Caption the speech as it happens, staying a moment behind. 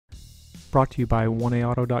Brought to you by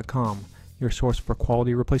 1AAuto.com, your source for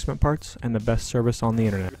quality replacement parts and the best service on the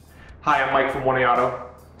internet. Hi, I'm Mike from 1AAuto.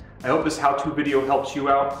 I hope this how-to video helps you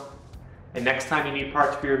out. And next time you need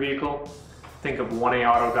parts for your vehicle, think of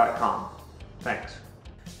 1AAuto.com. Thanks.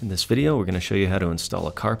 In this video, we're going to show you how to install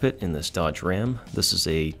a carpet in this Dodge Ram. This is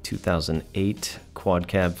a 2008 Quad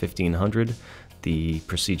Cab 1500. The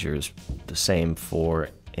procedure is the same for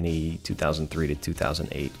any 2003 to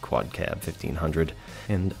 2008 Quad Cab 1500.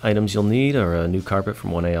 And items you'll need are a new carpet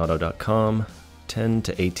from 1AAuto.com, 10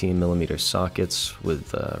 to 18 millimeter sockets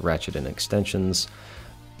with ratchet and extensions,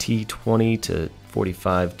 T20 to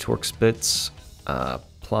 45 Torx bits,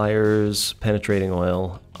 pliers, penetrating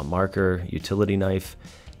oil, a marker, utility knife,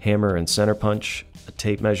 hammer and center punch, a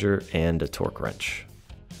tape measure, and a torque wrench.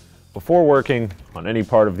 Before working on any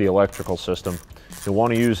part of the electrical system, you'll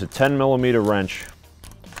want to use a 10 millimeter wrench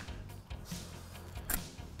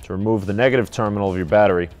to remove the negative terminal of your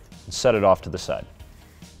battery and set it off to the side.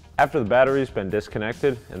 After the battery's been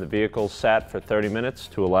disconnected and the vehicle sat for 30 minutes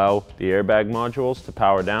to allow the airbag modules to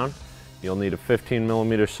power down, you'll need a 15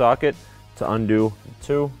 millimeter socket to undo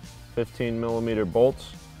two 15 millimeter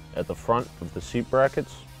bolts at the front of the seat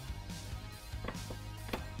brackets.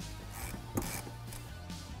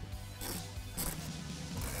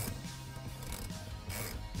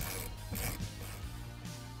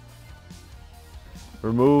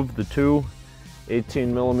 Remove the two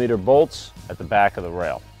 18 millimeter bolts at the back of the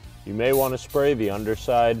rail. You may want to spray the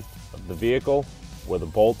underside of the vehicle where the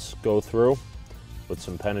bolts go through with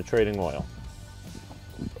some penetrating oil.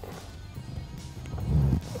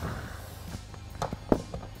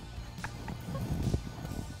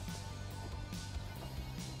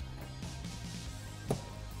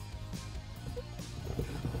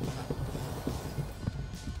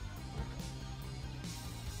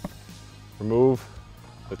 Remove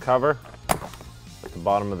the cover at the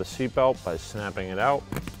bottom of the seatbelt by snapping it out.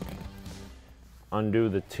 Undo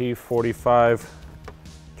the T45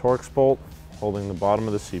 Torx bolt holding the bottom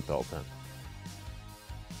of the seatbelt in.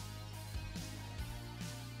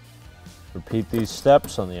 Repeat these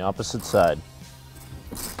steps on the opposite side.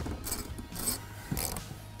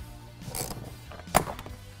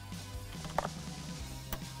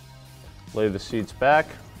 Lay the seats back.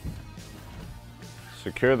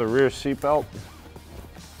 Secure the rear seatbelt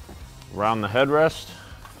around the headrest,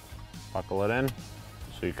 buckle it in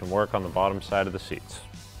so you can work on the bottom side of the seats.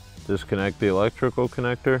 Disconnect the electrical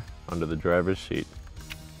connector under the driver's seat.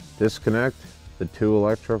 Disconnect the two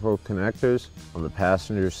electrical connectors on the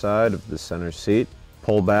passenger side of the center seat.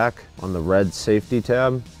 Pull back on the red safety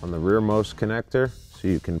tab on the rearmost connector so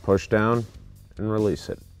you can push down and release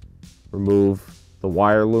it. Remove the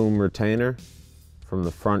wire loom retainer from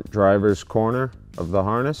the front driver's corner of the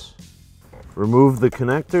harness. Remove the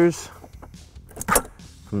connectors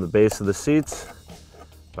from the base of the seats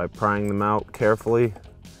by prying them out carefully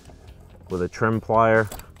with a trim plier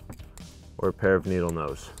or a pair of needle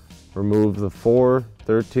nose. Remove the four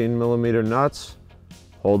 13 millimeter nuts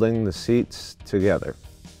holding the seats together.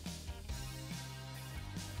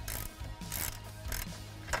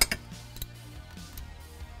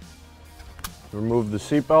 Remove the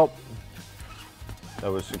seatbelt that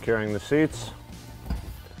was securing the seats.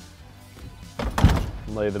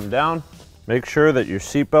 Lay them down. Make sure that your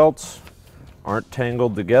seat belts aren't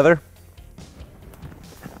tangled together.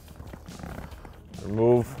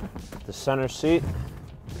 Remove the center seat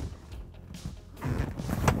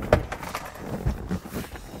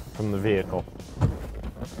from the vehicle.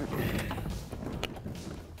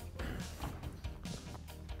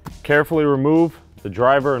 Carefully remove the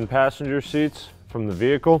driver and passenger seats from the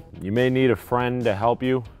vehicle. You may need a friend to help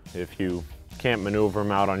you if you can't maneuver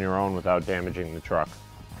them out on your own without damaging the truck.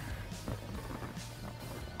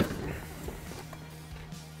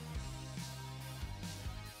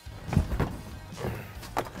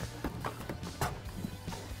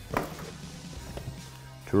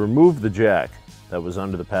 To remove the jack that was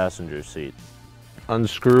under the passenger seat,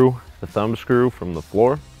 unscrew the thumb screw from the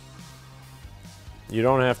floor. You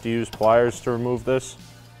don't have to use pliers to remove this,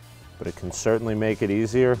 but it can certainly make it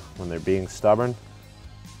easier when they're being stubborn.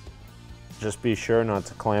 Just be sure not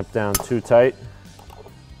to clamp down too tight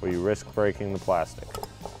or you risk breaking the plastic.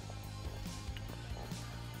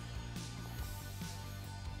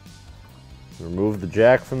 Remove the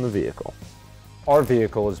jack from the vehicle. Our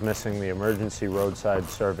vehicle is missing the emergency roadside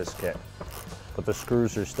service kit, but the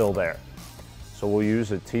screws are still there. So we'll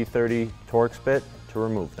use a T30 Torx bit to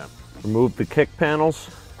remove them. Remove the kick panels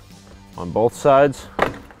on both sides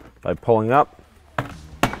by pulling up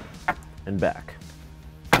and back.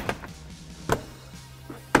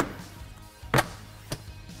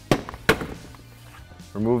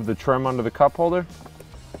 Remove the trim under the cup holder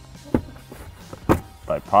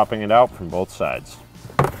by popping it out from both sides.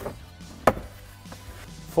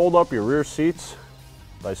 Fold up your rear seats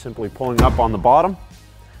by simply pulling up on the bottom.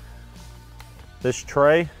 This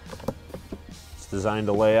tray is designed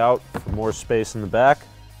to lay out for more space in the back.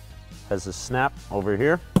 Has a snap over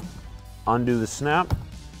here. Undo the snap,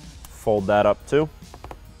 fold that up too.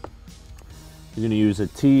 You're going to use a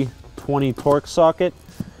T20 torque socket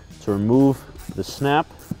to remove the snap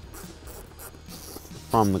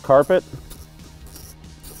from the carpet.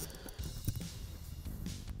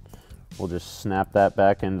 We'll just snap that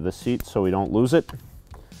back into the seat so we don't lose it.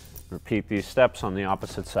 Repeat these steps on the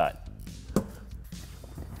opposite side.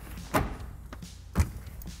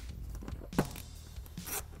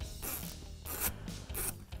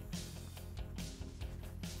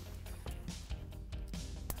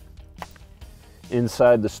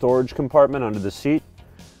 Inside the storage compartment under the seat,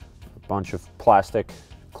 a bunch of plastic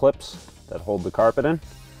clips that hold the carpet in.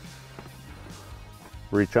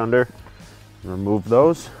 Reach under and remove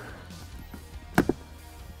those.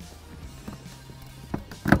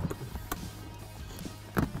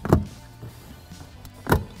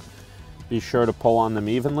 Be sure to pull on them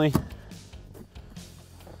evenly.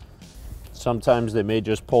 Sometimes they may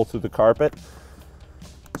just pull through the carpet.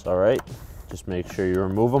 It's all right. Just make sure you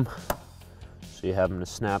remove them so you have them to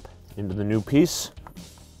snap into the new piece.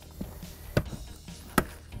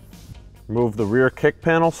 Remove the rear kick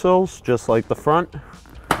panel sills just like the front.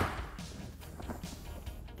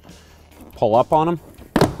 Pull up on them.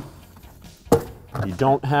 You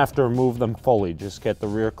don't have to remove them fully, just get the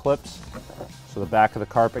rear clips so the back of the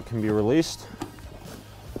carpet can be released.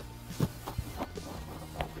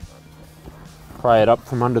 Pry it up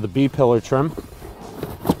from under the B-pillar trim.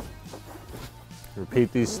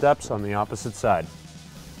 Repeat these steps on the opposite side.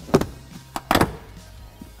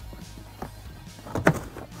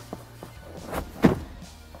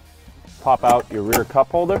 Pop out your rear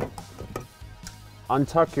cup holder.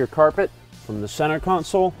 Untuck your carpet from the center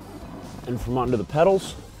console and from under the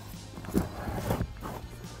pedals.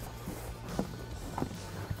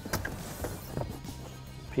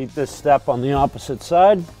 Repeat this step on the opposite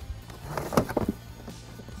side.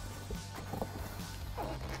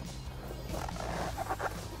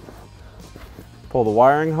 Pull the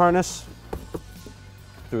wiring harness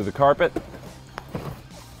through the carpet.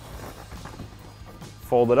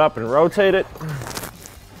 Fold it up and rotate it.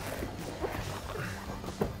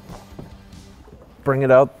 Bring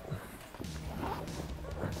it out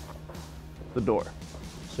the door.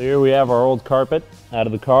 So here we have our old carpet out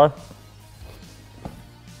of the car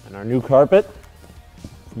and our new carpet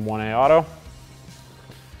from 1A Auto.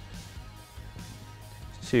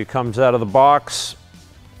 See, it comes out of the box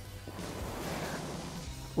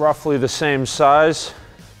roughly the same size.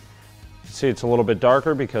 You can see it's a little bit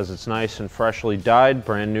darker because it's nice and freshly dyed,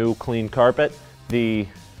 brand new clean carpet. The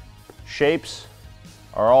shapes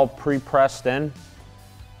are all pre-pressed in,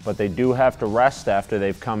 but they do have to rest after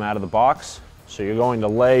they've come out of the box. So you're going to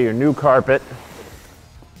lay your new carpet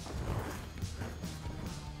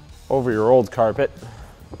over your old carpet,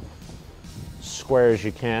 square as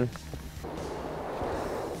you can.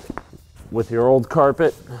 With your old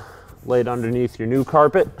carpet laid underneath your new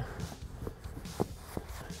carpet,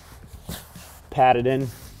 pat it in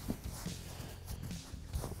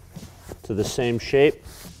to the same shape.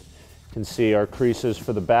 You can see our creases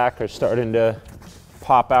for the back are starting to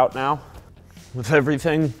pop out now. With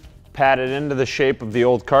everything patted into the shape of the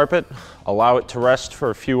old carpet, allow it to rest for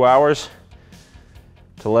a few hours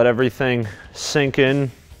to let everything sink in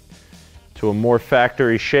to a more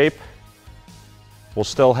factory shape. We'll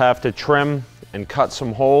still have to trim and cut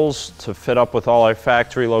some holes to fit up with all our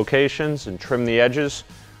factory locations and trim the edges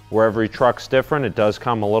where every truck's different. It does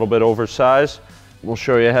come a little bit oversized. We'll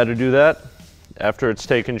show you how to do that after it's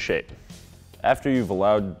taken shape. After you've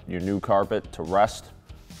allowed your new carpet to rest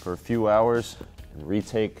for a few hours and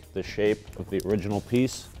retake the shape of the original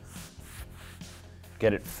piece,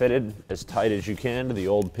 get it fitted as tight as you can to the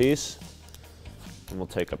old piece. And we'll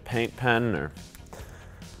take a paint pen or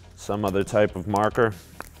some other type of marker.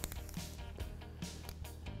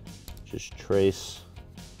 Just trace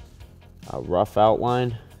a rough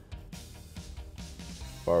outline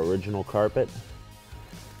of our original carpet.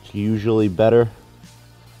 It's usually better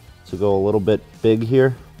to go a little bit big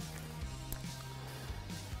here.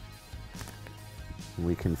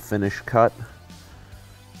 We can finish cut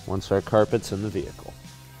once our carpet's in the vehicle.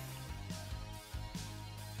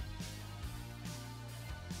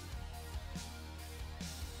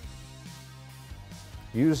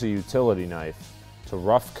 Use a utility knife to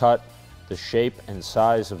rough cut the shape and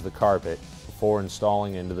size of the carpet before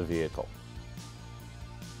installing into the vehicle.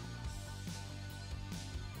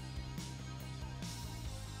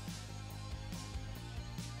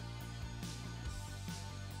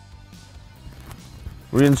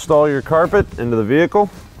 Reinstall your carpet into the vehicle.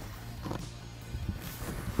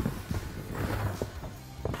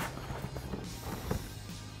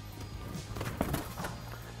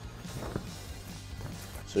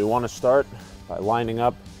 So you want to start by lining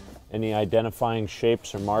up any identifying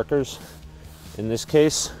shapes or markers. In this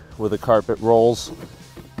case, where the carpet rolls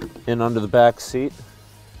in under the back seat,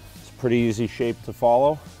 it's a pretty easy shape to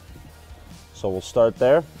follow. So we'll start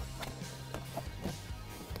there.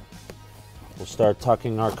 We'll start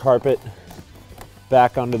tucking our carpet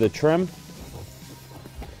back under the trim.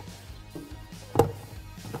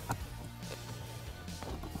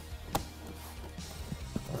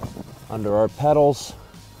 Under our pedals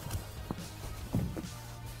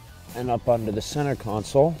and up under the center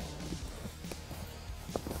console.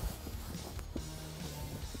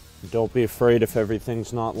 Don't be afraid if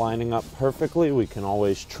everything's not lining up perfectly. We can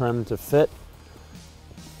always trim to fit.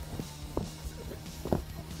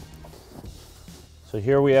 So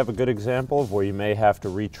here we have a good example of where you may have to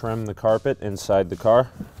retrim the carpet inside the car.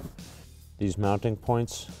 These mounting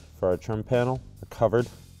points for our trim panel are covered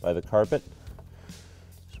by the carpet.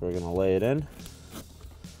 So we're going to lay it in.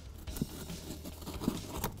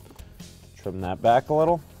 Trim that back a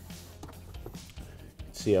little.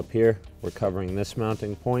 See up here, we're covering this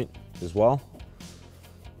mounting point as well.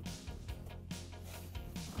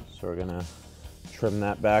 So we're gonna trim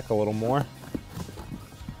that back a little more.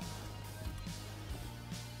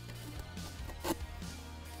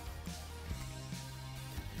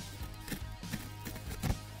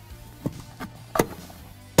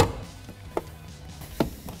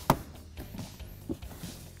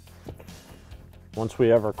 Once we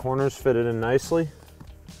have our corners fitted in nicely,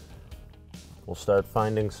 we'll start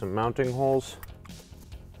finding some mounting holes,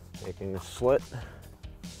 making a slit so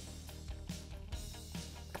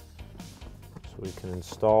we can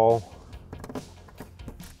install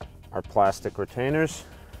our plastic retainers.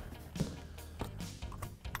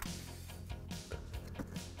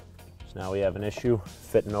 So now we have an issue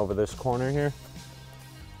fitting over this corner here.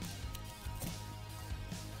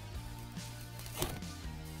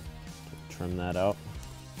 Trim that out.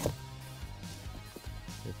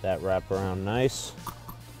 Get that wrap around nice.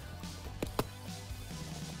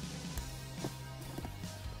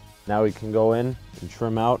 Now we can go in and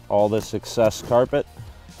trim out all this excess carpet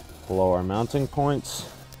below our mounting points.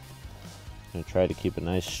 I'm gonna try to keep a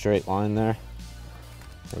nice straight line there.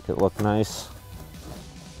 Make it look nice.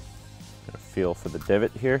 Gonna feel for the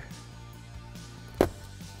divot here.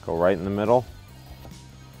 Go right in the middle.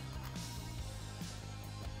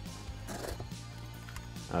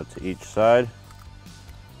 Out to each side,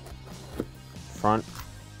 front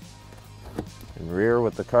and rear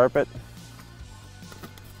with the carpet.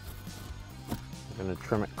 I'm going to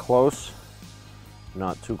trim it close,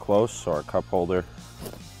 not too close, so our cup holder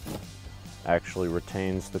actually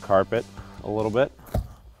retains the carpet a little bit.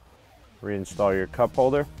 Reinstall your cup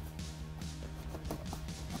holder,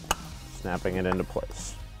 snapping it into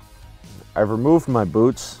place. I've removed my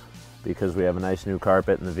boots because we have a nice new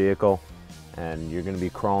carpet in the vehicle, and you're going to be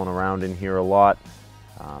crawling around in here a lot.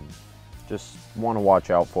 Just want to watch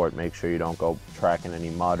out for it. Make sure you don't go tracking any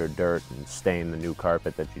mud or dirt and stain the new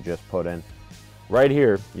carpet that you just put in. Right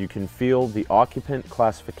here, you can feel the occupant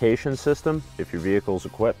classification system if your vehicle is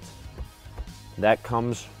equipped. That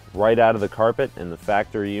comes right out of the carpet in the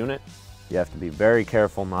factory unit. You have to be very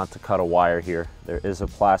careful not to cut a wire here. There is a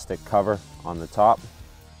plastic cover on the top,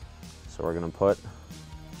 so we're going to put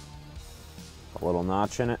a little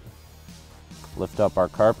notch in it. Lift up our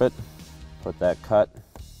carpet, put that cut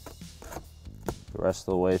the rest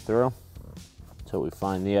of the way through until we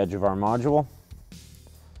find the edge of our module,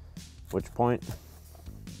 at which point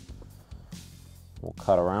we'll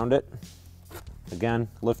cut around it. Again,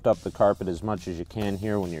 lift up the carpet as much as you can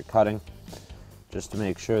here when you're cutting, just to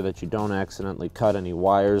make sure that you don't accidentally cut any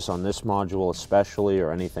wires on this module especially,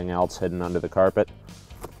 or anything else hidden under the carpet.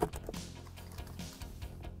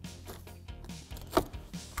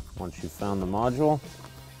 Once you've found the module,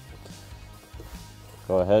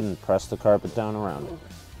 go ahead and press the carpet down around it.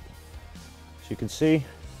 So you can see,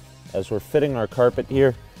 as we're fitting our carpet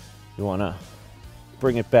here, you want to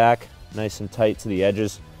bring it back nice and tight to the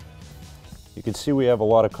edges. You can see we have a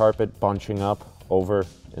lot of carpet bunching up over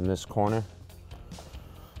in this corner.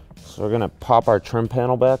 So we're going to pop our trim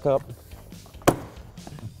panel back up.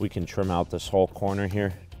 We can trim out this whole corner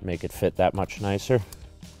here, make it fit that much nicer.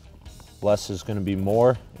 Less is going to be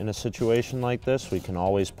more in a situation like this. We can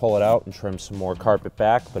always pull it out and trim some more carpet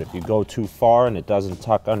back, but if you go too far and it doesn't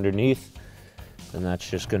tuck underneath, then that's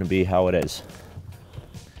just going to be how it is.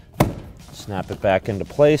 Snap it back into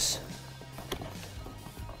place.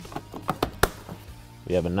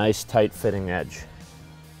 We have a nice tight fitting edge.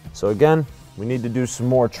 So again, we need to do some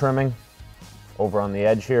more trimming over on the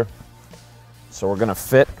edge here. So we're gonna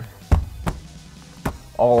fit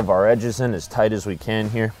all of our edges in as tight as we can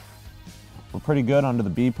here. We're pretty good under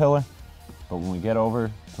the B pillar, but when we get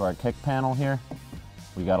over to our kick panel here,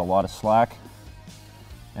 we got a lot of slack.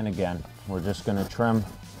 And again, we're just gonna trim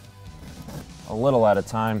a little at a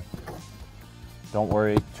time. Don't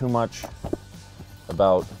worry too much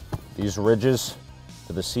about these ridges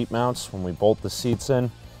to the seat mounts. When we bolt the seats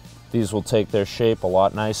in, these will take their shape a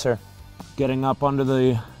lot nicer. Getting up under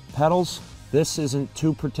the pedals, this isn't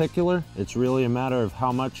too particular. It's really a matter of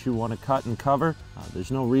how much you want to cut and cover.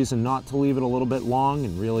 There's no reason not to leave it a little bit long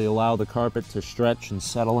and really allow the carpet to stretch and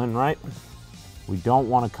settle in right. We don't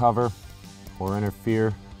want to cover or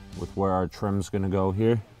interfere with where our trim's going to go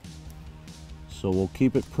here. So we'll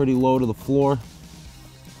keep it pretty low to the floor.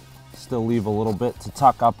 Still leave a little bit to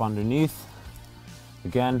tuck up underneath.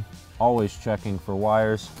 Again, always checking for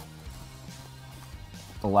wires.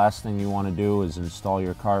 The last thing you want to do is install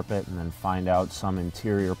your carpet and then find out some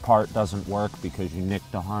interior part doesn't work because you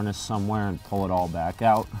nicked a harness somewhere and pull it all back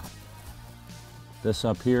out. This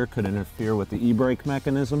up here could interfere with the e-brake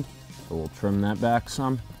mechanism, so we'll trim that back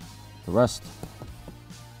some. The rest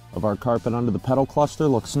of our carpet under the pedal cluster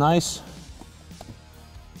looks nice.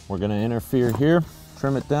 We're going to interfere here,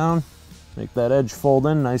 trim it down, make that edge fold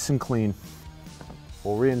in nice and clean.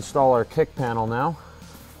 We'll reinstall our kick panel now.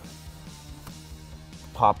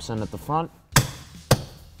 Pops in at the front.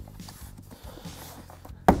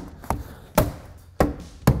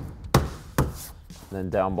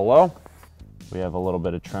 Then down below, we have a little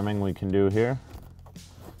bit of trimming we can do here.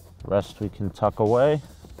 The rest we can tuck away.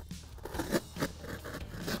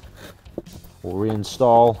 We'll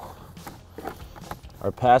reinstall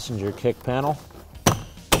our passenger kick panel.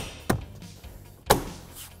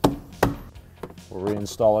 We'll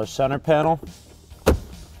reinstall our center panel.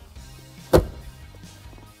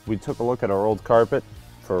 We took a look at our old carpet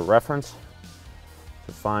for a reference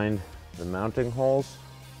to find the mounting holes.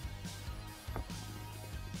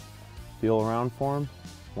 Feel around for them.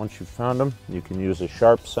 Once you've found them, you can use a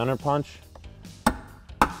sharp center punch.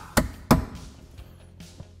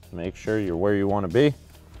 Make sure you're where you want to be.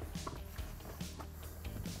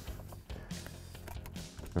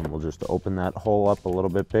 And we'll just open that hole up a little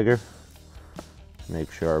bit bigger.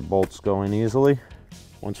 Make sure our bolts go in easily.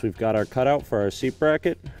 Once we've got our cutout for our seat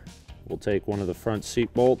bracket, we'll take one of the front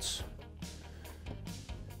seat bolts,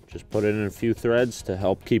 just put it in a few threads to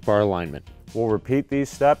help keep our alignment. We'll repeat these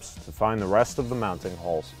steps to find the rest of the mounting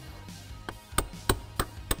holes.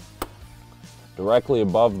 Directly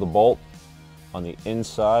above the bolt on the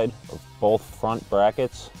inside of both front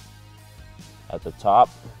brackets at the top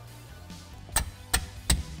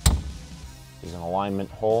is an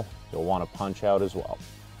alignment hole you'll want to punch out as well.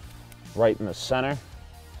 Right in the center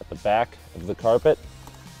at the back of the carpet,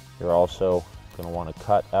 you're also going to want to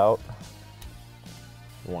cut out.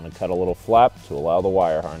 You want to cut a little flap to allow the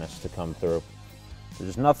wire harness to come through.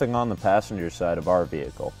 There's nothing on the passenger side of our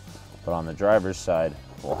vehicle, but on the driver's side,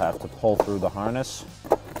 we'll have to pull through the harness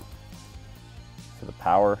for the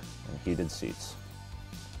power and heated seats.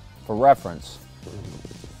 For reference,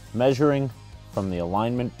 measuring from the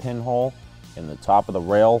alignment pinhole in the top of the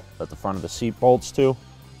rail that the front of the seat bolts to,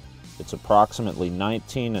 it's approximately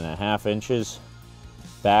 19.5 inches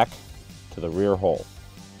back to the rear hole.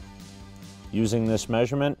 Using this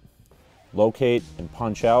measurement, locate and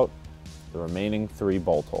punch out the remaining 3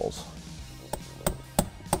 bolt holes.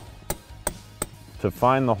 To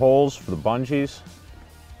find the holes for the bungees,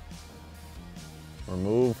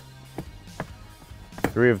 remove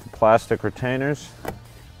 3 of the plastic retainers,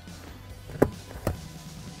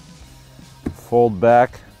 fold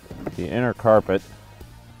back the inner carpet,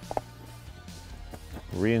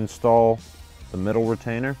 reinstall the middle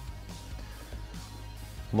retainer,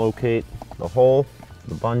 locate the hole for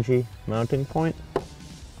the bungee mounting point,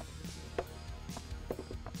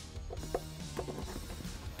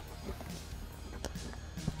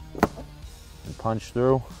 and punch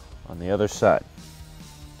through on the other side.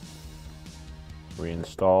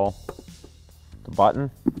 Reinstall the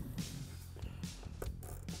button,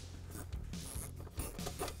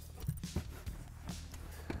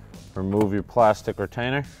 remove your plastic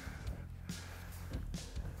retainer,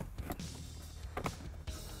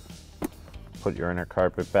 put your inner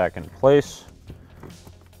carpet back in place,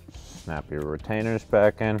 snap your retainers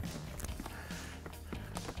back in,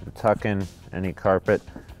 and tuck in any carpet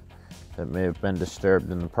that may have been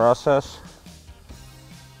disturbed in the process.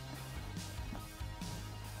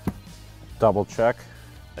 Double check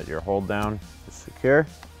that your hold down is secure.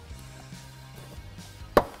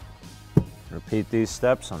 Repeat these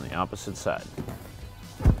steps on the opposite side.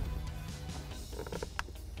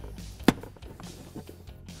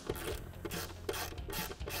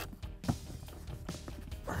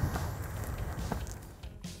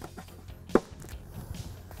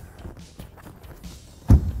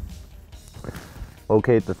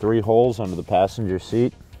 Locate the 3 holes under the passenger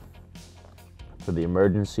seat for the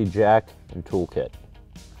emergency jack and toolkit.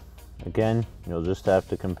 Again, you'll just have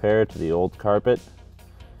to compare to the old carpet.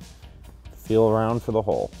 Feel around for the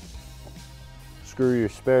hole. Screw your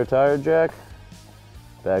spare tire jack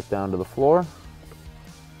back down to the floor.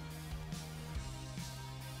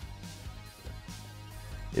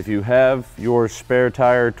 If you have your spare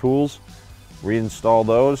tire tools, reinstall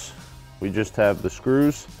those. We just have the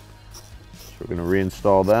screws, so we're going to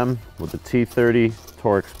reinstall them with a T30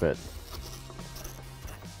 Torx bit.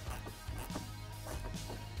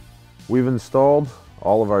 We've installed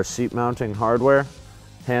all of our seat mounting hardware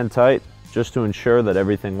hand tight, just to ensure that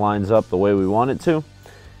everything lines up the way we want it to.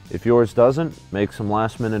 If yours doesn't, make some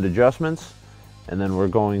last minute adjustments, and then we're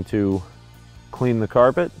going to clean the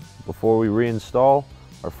carpet before we reinstall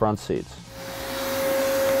our front seats.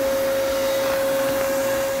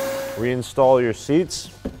 Reinstall your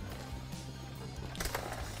seats.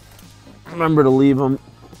 Remember to leave them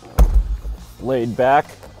laid back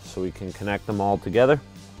so we can connect them all together.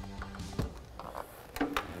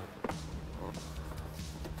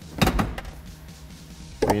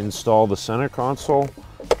 Reinstall the center console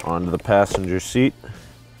onto the passenger seat.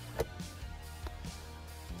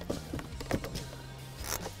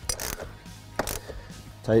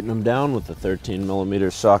 Tighten them down with the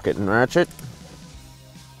 13mm socket and ratchet.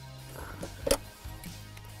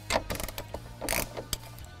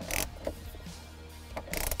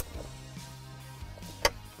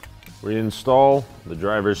 Reinstall the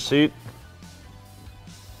driver's seat.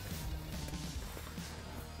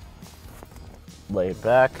 Lay it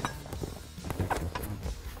back.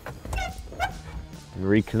 And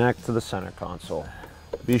reconnect to the center console.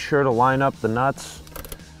 Be sure to line up the nuts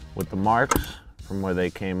with the marks from where they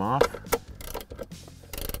came off.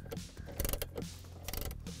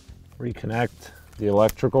 Reconnect the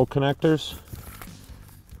electrical connectors.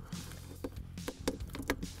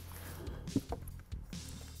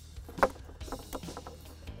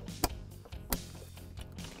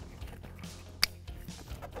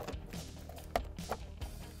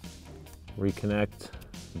 Reconnect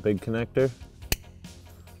the big connector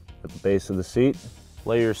at the base of the seat.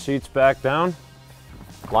 Lay your seats back down.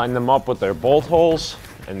 Line them up with their bolt holes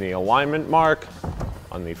and the alignment mark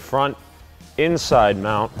on the front inside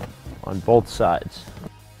mount on both sides.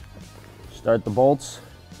 Start the bolts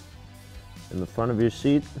in the front of your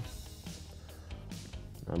seat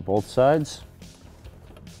on both sides.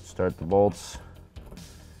 Start the bolts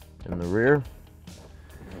in the rear.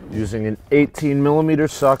 Using an 18mm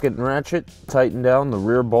socket and ratchet, tighten down the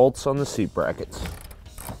rear bolts on the seat brackets.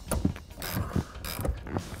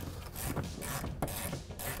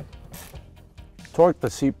 Torque the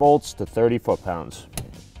seat bolts to 30 foot-pounds.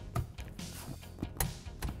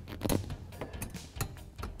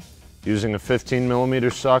 Using a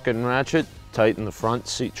 15mm socket and ratchet, tighten the front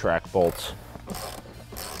seat track bolts.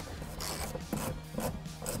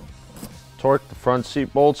 Torque the front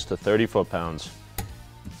seat bolts to 30 foot-pounds.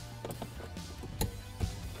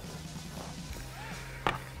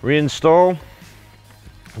 Reinstall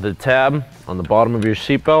the tab on the bottom of your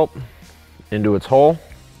seat belt into its hole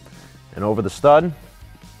and over the stud.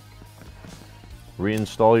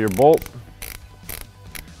 Reinstall your bolt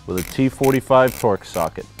with a T45 Torx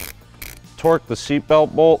socket. Torque the seat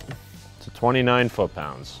belt bolt to 29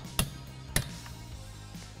 foot-pounds.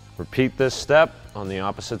 Repeat this step on the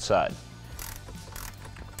opposite side.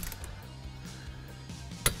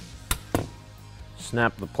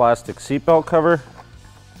 Snap the plastic seat belt cover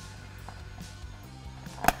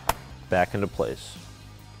back into place.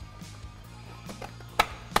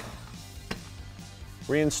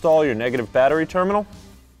 Reinstall your negative battery terminal.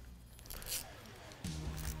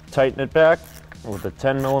 Tighten it back with a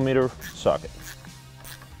 10mm socket.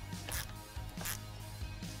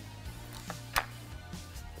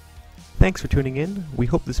 Thanks for tuning in. We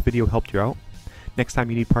hope this video helped you out. Next time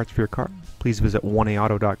you need parts for your car, please visit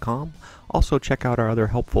oneauto.com. Also check out our other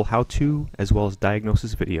helpful how-to as well as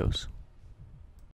diagnosis videos.